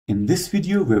In this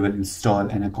video, we will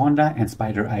install Anaconda and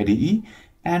Spyder IDE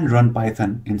and run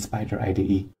Python in Spyder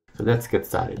IDE. So let's get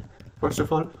started. First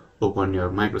of all, open your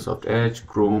Microsoft Edge,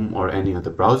 Chrome, or any other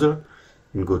browser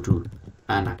and go to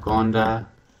Anaconda,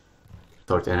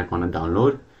 search Anaconda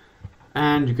download,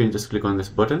 and you can just click on this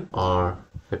button, or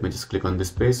let me just click on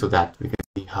this page so that we can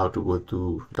see how to go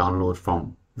to download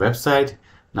from website.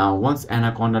 Now once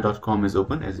anaconda.com is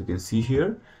open, as you can see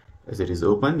here, as it is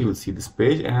open, you will see this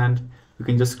page and you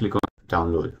can just click on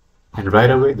download, and right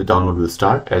away the download will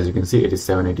start. As you can see, it is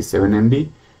 787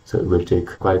 MB, so it will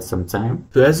take quite some time.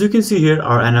 So as you can see here,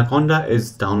 our Anaconda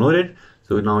is downloaded.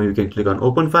 So now you can click on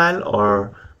open file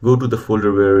or go to the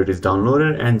folder where it is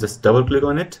downloaded and just double click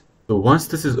on it. So once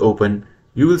this is open,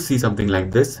 you will see something like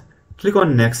this. Click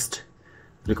on next,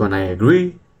 click on I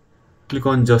agree, click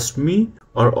on just me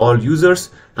or all users.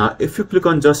 Now if you click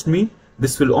on just me,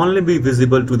 this will only be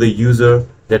visible to the user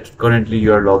that currently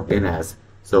you are logged in as.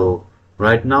 So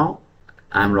right now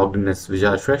I'm logged in as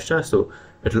Vishal Shrestha, so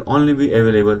it will only be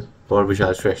available for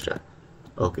Vishal Shrestha.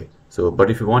 Okay, so but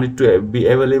if you want it to be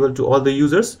available to all the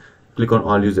users, click on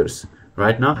all users.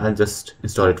 Right now I'll just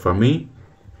install it for me.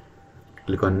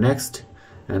 Click on next,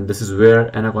 and this is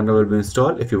where Anaconda will be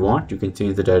installed. If you want, you can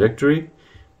change the directory,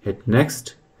 hit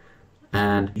next,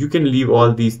 and you can leave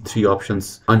all these three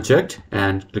options unchecked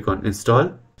and click on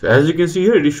install. So as you can see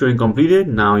here, it is showing completed.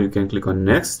 Now you can click on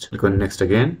next, click on next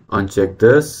again, uncheck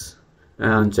this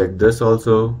and uncheck this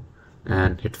also,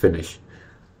 and hit finish.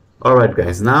 Alright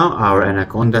guys, now our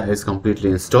Anaconda is completely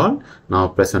installed. Now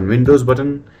press on Windows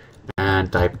button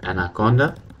and type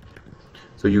Anaconda.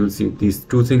 So you will see these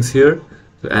two things here.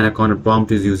 So Anaconda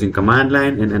prompt is using command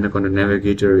line and Anaconda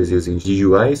navigator is using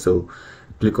GUI. So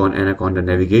click on Anaconda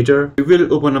navigator. It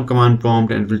will open up command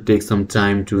prompt and it will take some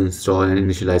time to install and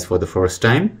initialize for the first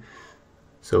time.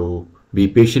 So be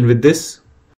patient with this.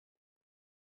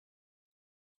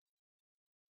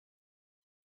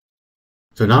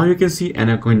 So now you can see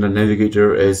Anaconda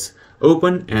navigator is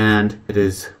open and it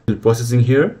is still processing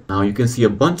here. Now you can see a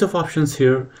bunch of options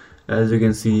here, as you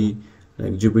can see,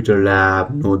 like Jupyter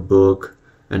Lab, Notebook,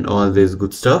 and all this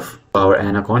good stuff. Our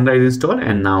Anaconda is installed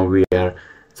and now we are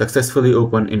successfully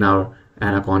open in our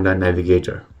Anaconda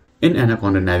navigator. In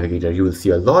Anaconda navigator, you will see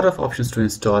a lot of options to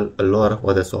install, a lot of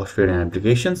other software and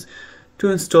applications.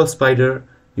 To install Spyder,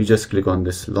 you just click on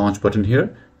this launch button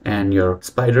here and your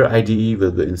Spyder IDE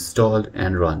will be installed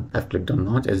and run. I've clicked on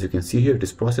launch. As you can see here, it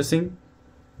is processing.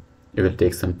 It will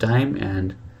take some time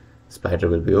and Spyder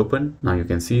will be open. Now you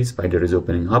can see Spyder is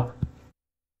opening up.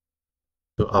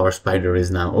 So our Spyder is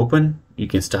now open. You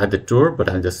can start the tour, but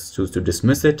I'll just choose to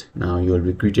dismiss it. Now you will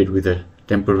be greeted with a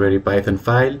temporary Python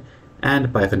file and a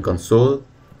Python console.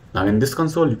 Now in this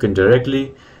console, you can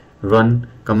directly run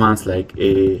commands like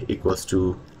a equals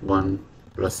to 1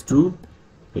 plus 2.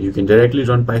 So you can directly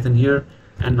run Python here.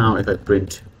 And now if I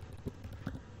print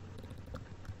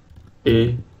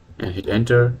a and hit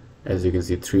enter, as you can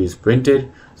see 3 is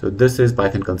printed. So this is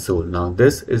Python console. Now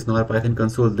this is not a Python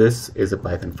console, this is a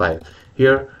Python file.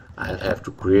 Here I'll have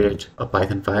to create a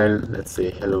Python file, let's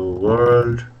say hello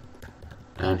world,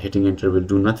 and hitting enter will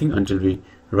do nothing until we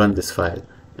run this file.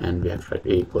 And we have to write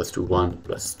a equals to 1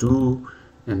 plus 2,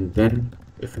 and then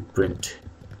if we print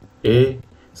a,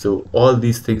 so all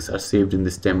these things are saved in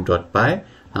this temp.py. Now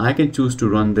I can choose to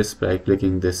run this by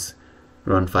clicking this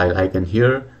run file icon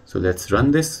here. So let's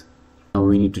run this. Now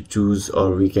we need to choose,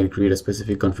 or we can create a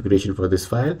specific configuration for this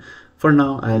file. For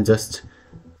now, I'll just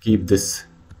keep this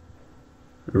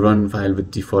run file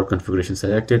with default configuration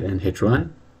selected and hit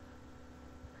run.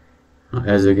 Now,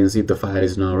 as you can see, the file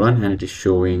is now run and it is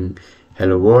showing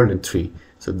hello world and 3.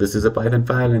 So this is a Python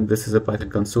file and this is a Python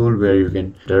console where you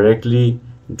can directly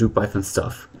do Python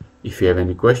stuff. If you have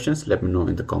any questions, let me know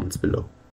in the comments below.